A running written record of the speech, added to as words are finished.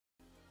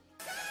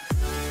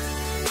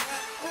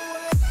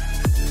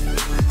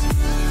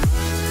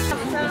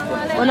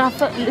On a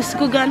fait le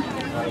Skugan.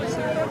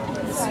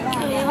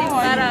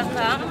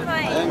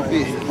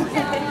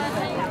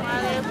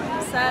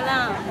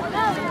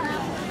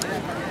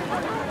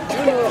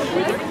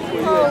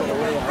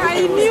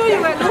 I knew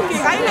you were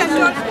looking. I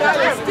thought that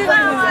was still I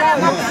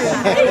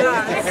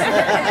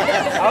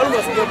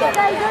almost got that.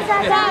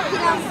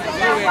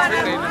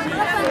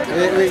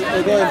 We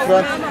go in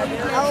front.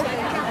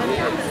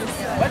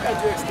 What are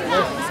you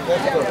expecting?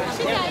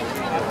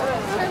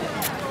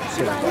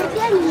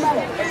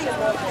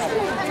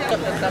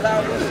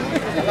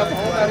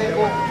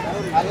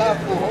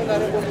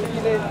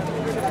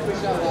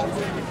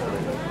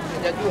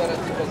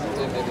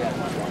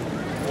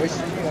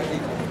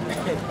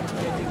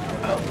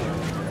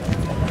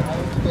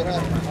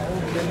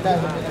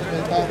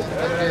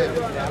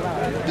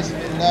 بسم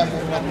الله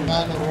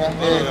الرحمن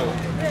الرحيم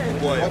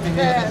وبه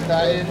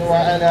نستعين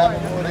وعلى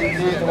امور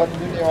الدين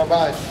والدنيا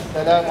وبعد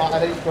السلام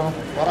عليكم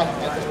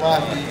ورحمه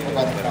الله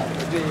وبركاته.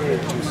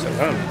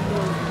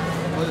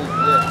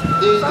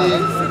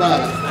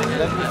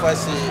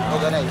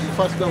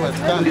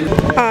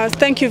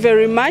 Thank you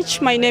very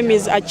much. My name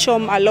is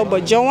Alobo,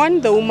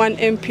 the woman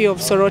MP of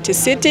Soroti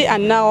City,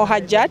 and now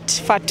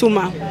Hajat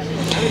Fatuma.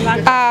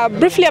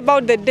 Briefly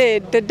about the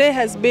day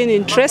has been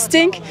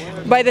interesting.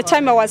 By the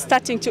time I was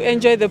starting to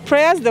enjoy the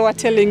prayers, they were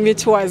telling me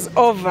it was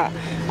over.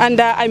 And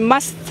I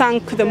must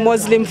thank the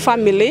Muslim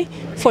family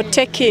for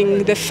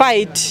taking the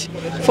fight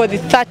for the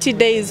 30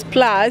 days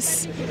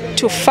plus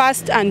to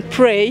fast and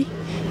pray.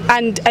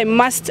 And I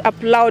must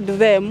applaud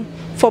them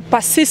for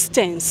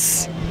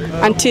persistence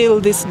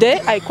until this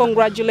day. I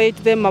congratulate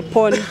them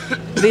upon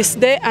this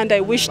day and I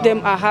wish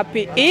them a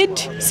happy Eid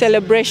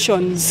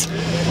celebrations.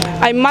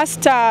 I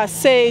must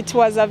say it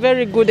was a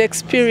very good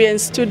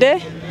experience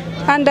today,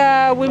 and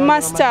we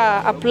must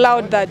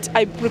applaud that.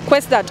 I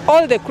request that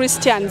all the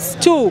Christians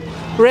too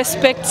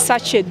respect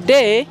such a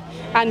day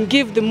and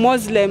give the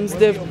Muslims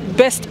the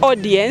best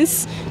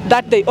audience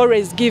that they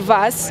always give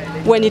us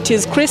when it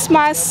is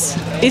Christmas,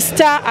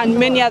 Easter, and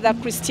many other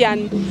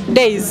Christian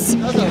days.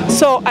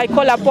 So I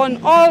call upon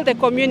all the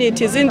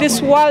communities in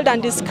this world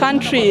and this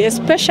country,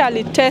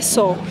 especially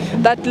Teso,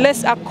 that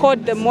let's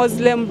accord the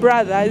Muslim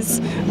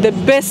brothers the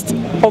best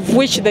of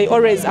which they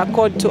always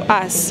accord to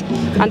us.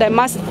 And I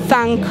must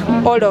thank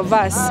all of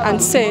us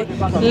and say,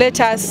 let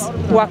us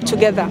work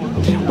together.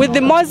 With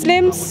the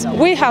Muslims,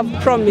 we have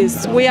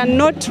promised we are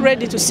not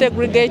ready to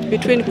segregate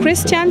between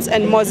Christians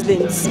and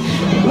Muslims.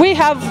 We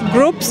have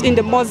groups in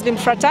the Muslim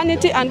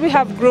fraternity and we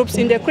have groups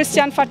in the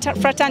Christian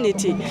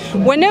fraternity.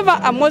 Whenever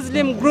a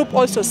Muslim group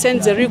also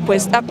sends a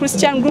request, a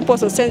Christian group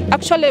also sends.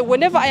 Actually,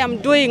 whenever I am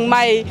doing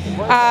my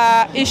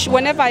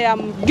whenever I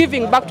am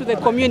giving back to the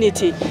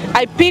community,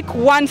 I pick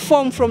one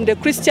form from the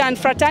Christian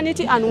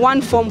fraternity and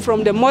one form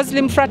from the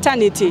Muslim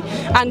fraternity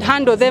and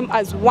handle them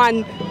as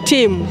one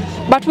team.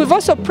 But we've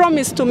also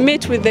promised to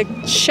meet with the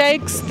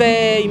sheikhs,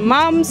 the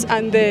imams,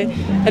 and the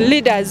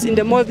leaders in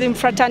the Muslim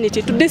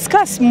fraternity to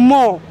discuss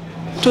more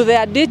to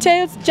their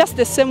details, just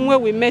the same way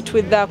we met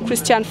with the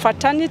Christian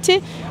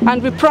fraternity,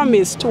 and we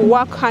promise to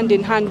work hand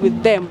in hand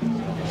with them.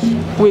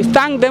 We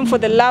thank them for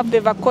the love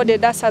they've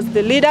accorded us as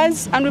the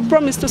leaders, and we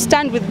promise to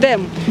stand with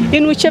them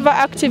in whichever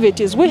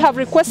activities. We have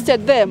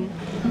requested them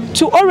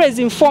to always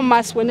inform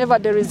us whenever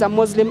there is a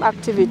Muslim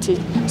activity,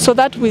 so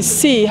that we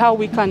see how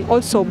we can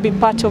also be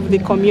part of the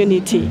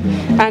community.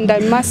 And I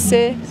must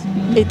say,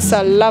 it's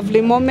a lovely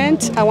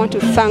moment. I want to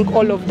thank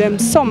all of them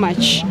so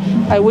much.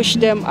 I wish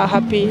them a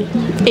happy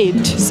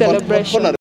Eid celebration.